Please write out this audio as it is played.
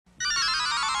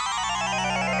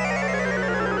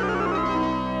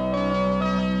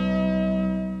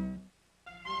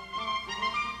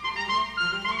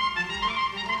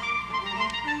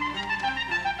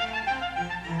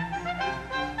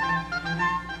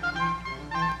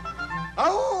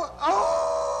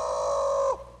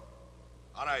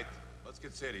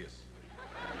serious.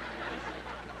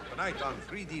 Tonight on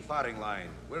 3D Firing Line,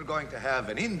 we're going to have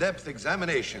an in-depth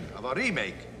examination of a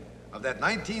remake of that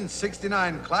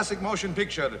 1969 classic motion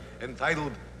picture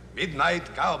entitled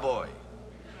Midnight Cowboy.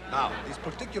 Now, this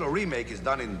particular remake is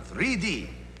done in 3D,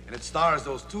 and it stars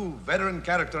those two veteran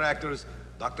character actors,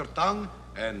 Dr. Tang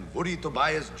and Woody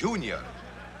Tobias Jr.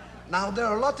 Now, there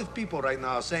are a lot of people right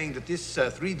now saying that this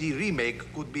 3D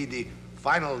remake could be the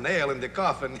final nail in the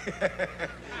coffin,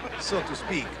 so to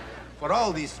speak, for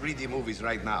all these 3D movies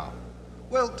right now.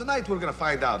 Well, tonight we're gonna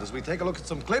find out as we take a look at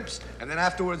some clips, and then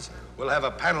afterwards we'll have a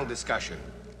panel discussion.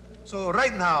 So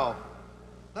right now,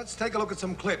 let's take a look at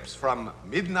some clips from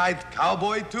Midnight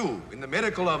Cowboy 2 in the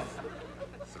miracle of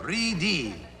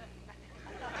 3D.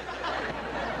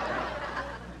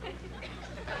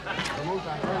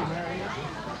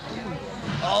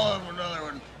 I'll have another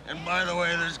one. And by the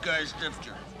way, this guy's stiffed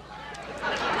you.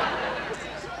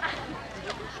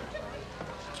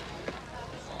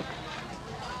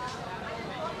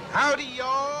 Howdy,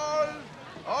 y'all.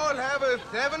 All have a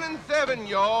 7 and 7,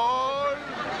 y'all.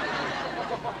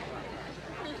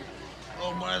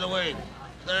 Oh, by the way,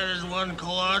 that is one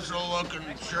colossal-looking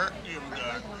shirt you've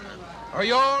got. Are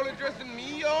y'all addressing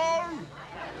me, y'all?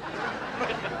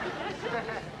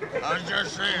 I was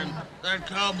just saying, that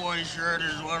cowboy shirt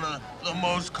is one of the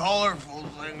most colorful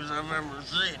things I've ever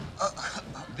seen.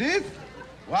 This?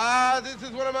 Why, this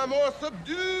is one of my more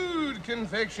subdued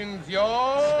confections,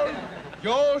 y'all.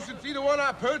 Y'all should see the one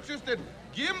I purchased at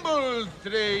Gimbals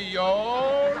today,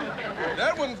 y'all.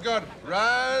 That one's got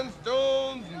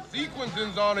rhinestones and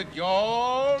sequences on it,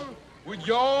 y'all. Would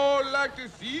y'all like to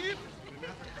see it?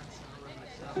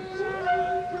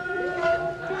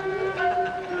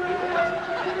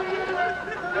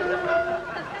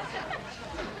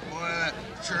 Boy, that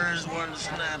sure is one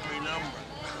snappy number.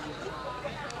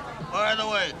 By the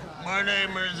way, my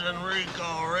name is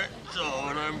Enrico Rizzo,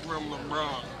 and I'm from the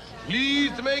Bronx.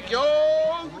 Pleased to make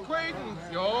y'all's acquaintance,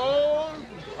 y'all.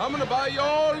 I'm gonna buy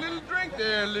y'all a little drink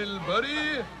there, little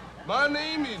buddy. My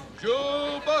name is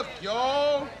Joe Buck,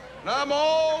 y'all. And I'm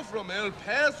all from El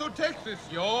Paso, Texas,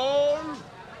 y'all.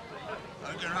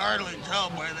 I can hardly tell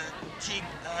by that cheap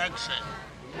accent.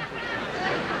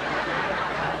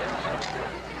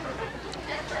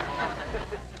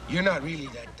 You're not really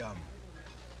that dumb.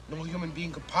 No human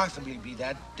being could possibly be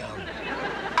that dumb.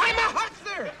 I'm a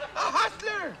hustler! A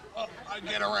hustler! I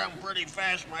get around pretty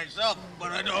fast myself,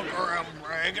 but I don't go around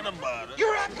bragging about it.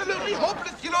 You're absolutely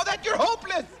hopeless. You know that? You're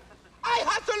hopeless. I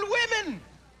hustle women.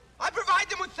 I provide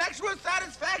them with sexual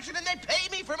satisfaction, and they pay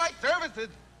me for my services.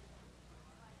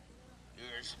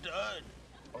 You're a stud.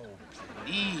 Oh,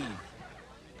 please.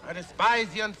 I despise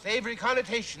the unsavory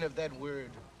connotation of that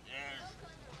word.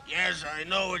 Yes, I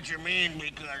know what you mean,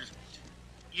 because,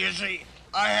 you see,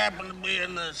 I happen to be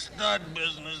in the stud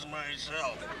business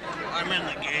myself. I'm in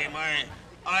the game. I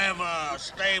have a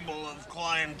stable of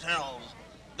clientels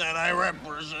that I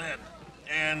represent,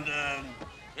 and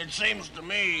it seems to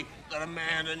me that a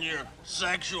man in your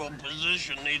sexual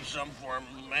position needs some form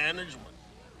of management.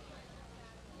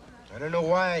 I don't know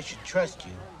why I should trust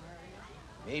you.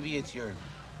 Maybe it's your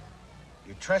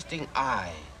trusting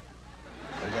eye,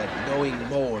 or that knowing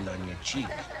mole on your cheek.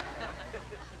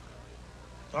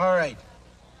 All right.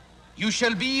 You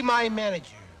shall be my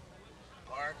manager.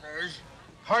 Partners?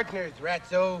 Partners,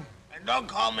 Ratso. And don't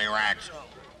call me Ratso.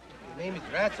 Your name is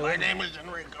Ratso. My name is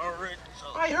Enrico Rizzo.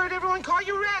 I heard everyone call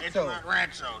you Ratso. It's not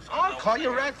Ratso. So I'll call you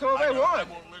Ratso if I want. I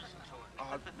won't listen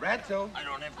to it. Ratso. I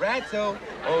don't have Ratso.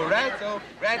 Oh, Ratso.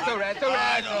 Ratso, Ratso,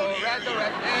 Ratso. Ratso,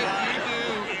 Ratso. Yes,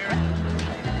 you do.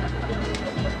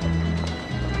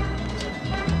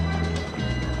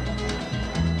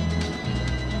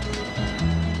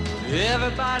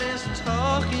 Everybody's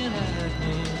talking at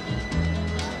me.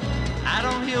 I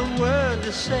don't hear a word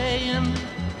they're saying,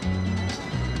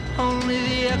 only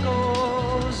the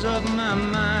echoes of my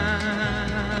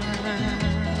mind.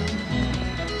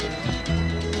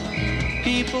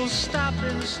 People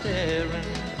stopping, staring.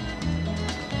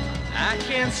 I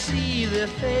can't see their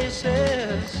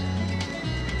faces,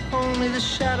 only the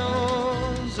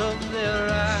shadows of their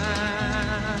eyes.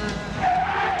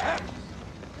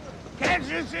 Can't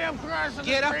you see him crossing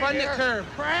Get the up street on the here? curb.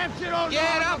 Perhaps you don't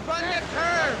Get know up on the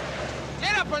curb.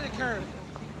 Get up on the curb.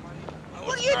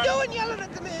 What are you doing yelling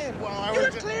at the man? Well, You're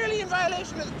clearly in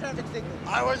violation of the traffic signal.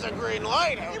 I was a green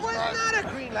light. It was not a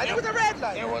green light. It was a red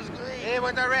light. It was green. It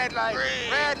was a red light.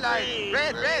 Green, Red light. green,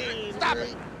 Red. green, Stop green.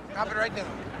 it. Stop it right now.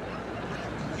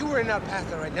 You were in El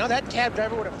Paso right now. That cab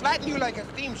driver would have flattened you like a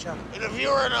steam shovel. And if you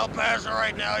were in El Paso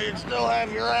right now, you'd still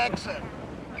have your accent.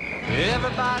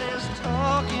 Everybody's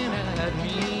talking at me.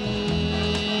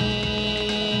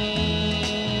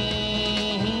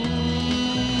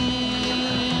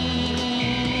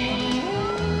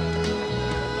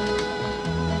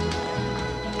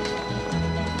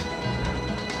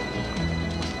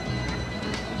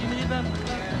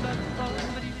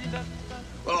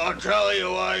 tell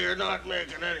you why you're not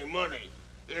making any money.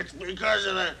 It's because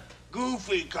of that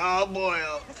goofy cowboy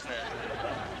outfit.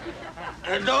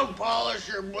 And don't polish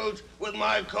your boots with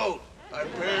my coat. I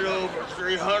paid over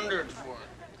 $300 for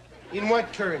it. In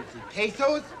what currency?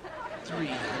 Pesos?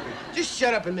 300. Just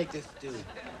shut up and make this stew.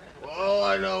 Well, all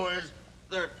I know is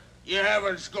that you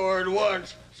haven't scored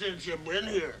once since you've been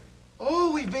here.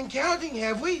 Oh, we've been counting,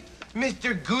 have we?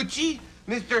 Mr. Gucci,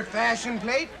 Mr. Fashion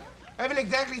Plate. I haven't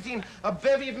exactly seen a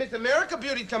bevy of Miss America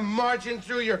beauties come marching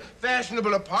through your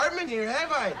fashionable apartment here,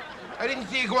 have I? I didn't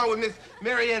see you go out with Miss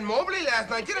Marianne Mobley last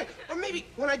night, did I? Or maybe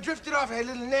when I drifted off, I had a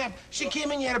little nap. She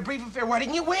came in, you had a brief affair. Why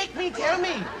didn't you wake me? Tell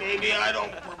me. Maybe I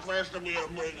don't profess to be a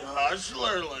big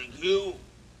hustler like you.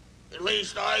 At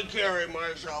least I carry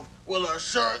myself with a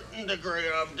certain degree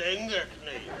of dignity.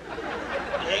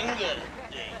 Dignity.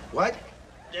 What?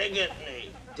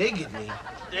 Dignity. Dignity?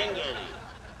 Dignity.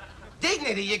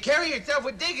 Dignity? You carry yourself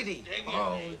with dignity? Dignity.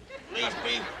 Oh. At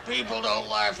least people don't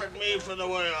laugh at me for the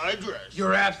way I dress.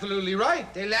 You're absolutely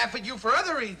right. They laugh at you for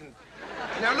other reasons.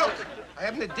 Now, look, I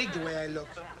happen to dig the way I look.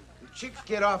 And chicks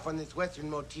get off on this Western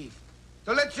motif.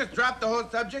 So let's just drop the whole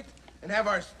subject and have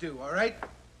our stew, all right?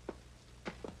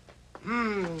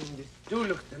 This stew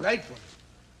looks delightful,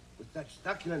 with such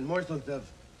succulent morsels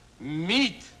of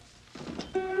meat.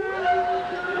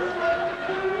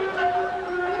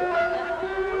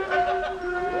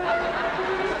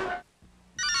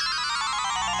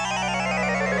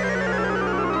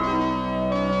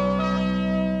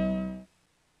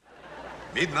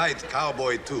 Midnight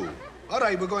Cowboy 2. All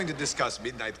right, we're going to discuss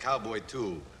Midnight Cowboy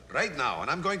 2 right now, and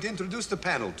I'm going to introduce the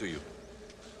panel to you.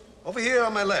 Over here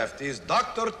on my left is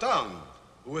Dr. Tongue,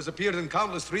 who has appeared in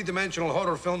countless three-dimensional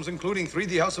horror films, including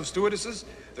 3D House of Stewardesses,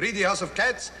 3D House of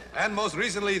Cats, and most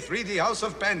recently, 3D House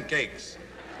of Pancakes.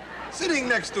 Sitting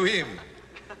next to him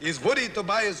is Woody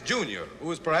Tobias Jr.,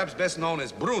 who is perhaps best known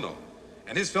as Bruno.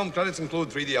 And his film credits include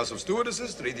 3D House of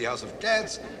Stewardesses, 3D House of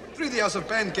Cats, 3D House of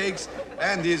Pancakes,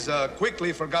 and his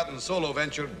quickly forgotten solo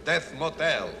venture, Death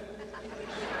Motel.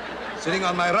 Sitting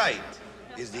on my right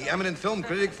is the eminent film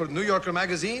critic for New Yorker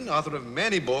magazine, author of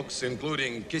many books,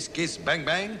 including Kiss Kiss Bang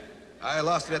Bang, I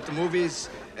Lost It at the Movies,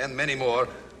 and many more,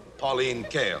 Pauline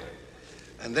Kael.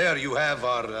 And there you have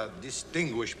our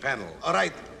distinguished panel. All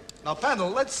right, now panel,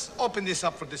 let's open this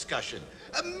up for discussion.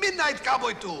 Midnight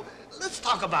Cowboy 2, let's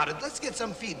talk about it. Let's get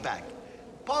some feedback.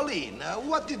 Pauline,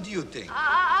 what did you think?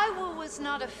 I was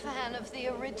not a fan of the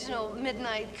original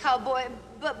Midnight Cowboy,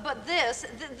 but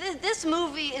this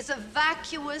movie is a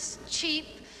vacuous, cheap,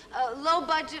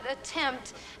 low-budget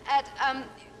attempt at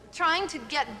trying to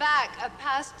get back a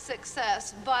past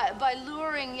success by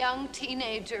luring young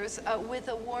teenagers with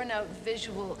a worn-out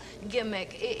visual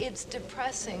gimmick. It's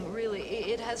depressing, really.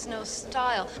 It has no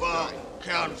style. Well,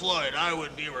 Count Floyd, I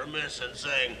would be remiss in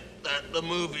saying that the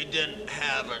movie didn't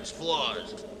have its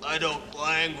flaws. I don't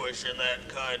languish in that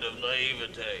kind of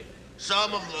naivete.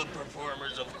 Some of the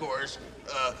performers, of course,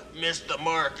 missed the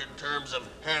mark in terms of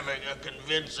having a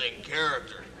convincing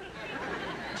character.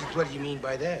 Just what do you mean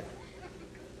by that?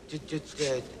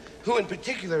 Who in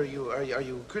particular are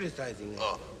you criticizing?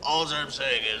 All I'm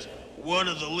saying is, one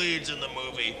of the leads in the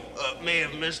movie may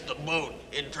have missed the boat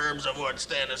in terms of what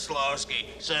Stanislavski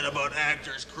said about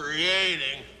actors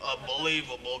creating a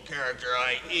believable character,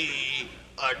 i.e.,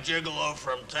 a gigolo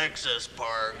from Texas,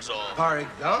 par exemple. Par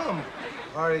exemple,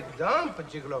 a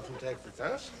gigolo from Texas,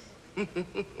 huh?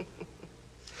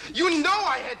 You know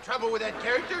I had trouble with that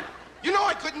character. You know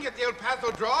I couldn't get the El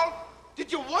Paso drawl.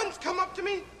 Did you once come up to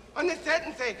me on the set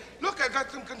and say, look, I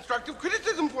got some constructive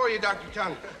criticism for you, Dr.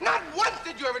 Chung? Not once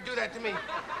did you ever do that to me.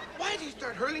 Why do you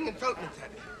start hurling insults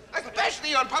at me?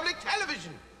 Especially on public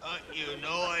television. You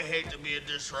know I hate to be a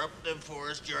disruptive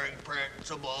force during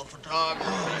principal photography.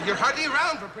 Oh, you're hardly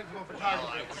around for principal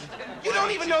photography. You don't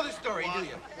even know the story, do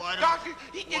you? Doctor,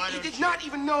 he did not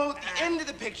even know the end of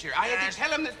the picture. I had to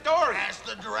tell him the story. Ask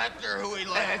the director who he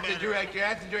liked Ask the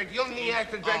director. The only thing you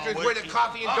ask the director is Oh, where the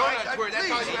coffee and donuts were.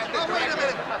 That's all you ask the Wait a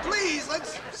director. minute. Please,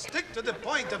 let's stick to the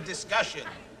point of discussion.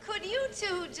 Could you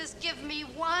two just give me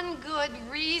one good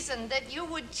reason that you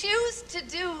would choose to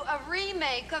do a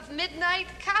remake of Midnight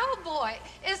Cowboy,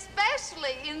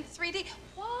 especially in 3D?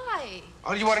 Why?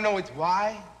 All you want to know is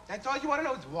why? That's all you want to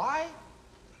know is why?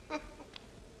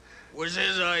 Was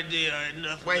his idea. I had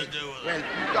nothing to do with it.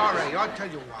 All right, I'll tell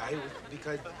you why. It was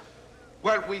because,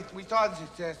 well, we saw the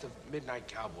success of Midnight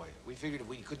Cowboy. We figured if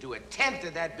we could do a tenth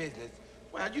of that business,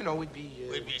 well, you know, we'd be...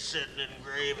 We'd be sitting in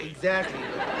gravy. Exactly.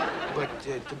 But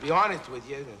to be honest with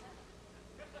you,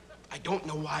 I don't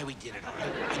know why we did it, all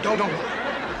right? I don't know why.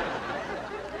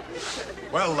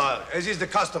 Well, as is the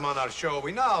custom on our show,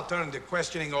 we now turn the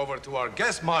questioning over to our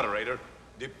guest moderator,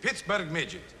 the Pittsburgh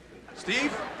Midget.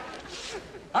 Steve?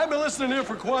 I've been listening here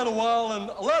for quite a while, and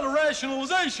a lot of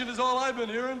rationalization is all I've been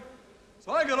hearing.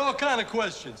 So I got all kind of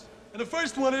questions. And the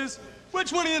first one is,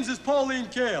 which one of yous is Pauline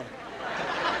Kael?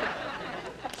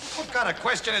 What kind of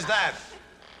question is that?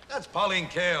 That's Pauline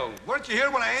Kael. Weren't you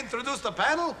here when I introduced the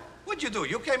panel? What'd you do?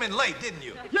 You came in late, didn't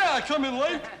you? Yeah, I come in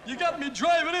late. You got me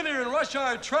driving in here in rush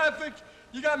hour traffic.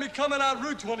 You got me coming out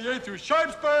Route 28 through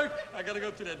Sharpsburg. I gotta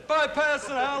go through that bypass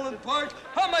in Highland Park.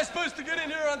 How am I supposed to get in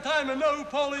here on time and know who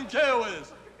Pauline Kael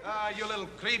is? Ah, you little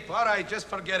creep. All right, just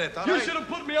forget it, all You right? should have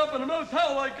put me up in a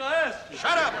motel like I asked you.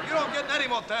 Shut up! You don't get in any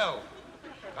motel.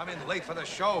 Come in late for the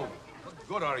show. What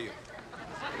good are you?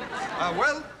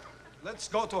 Well, let's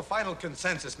go to a final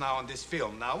consensus now on this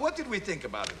film. Now, what did we think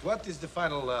about it? What is the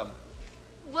final,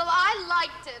 Well, I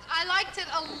liked it. I liked it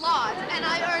a lot, and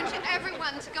I urge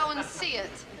everyone to go and see it.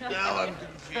 Now I'm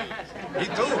confused. Me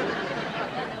too.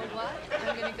 You know what?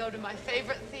 I'm going to go to my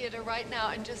favorite theater right now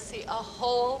and just see a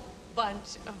whole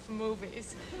bunch of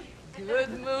movies. Good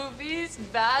movies,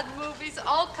 bad movies,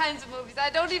 all kinds of movies. I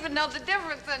don't even know the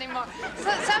difference anymore. So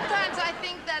sometimes I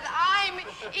think that I'm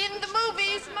in the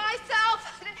movies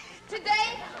myself.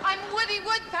 Today, I'm Woody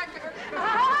Woodpecker.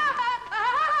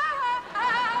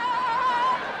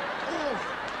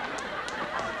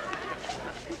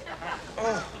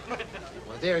 Well,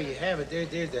 there you have it.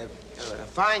 There's a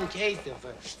fine case of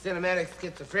cinematic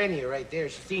schizophrenia right there.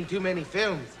 She's seen too many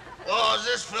films. Oh, is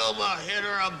this film a hit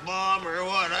or a bomb or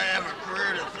what? I have a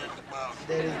career to think about.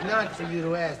 That is not for you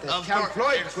to ask. That's Of Count course,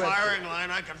 Floyd's it's question. firing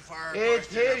line. I can fire a It's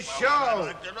question his if I show. want. I'd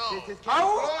like to know. This is Count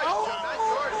Floyd's show, not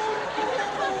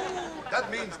yours.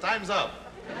 That means time's up.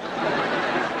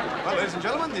 Well, ladies and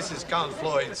gentlemen, this is Count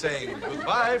Floyd saying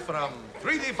goodbye from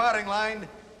 3D Firing Line.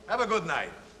 Have a good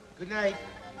night. Good night.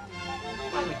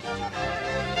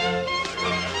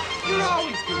 You're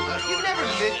always doing that. You never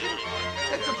listen.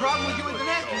 That's the problem with you as an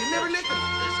actor. You never listen.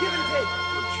 Give and take.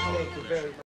 Thank you very much.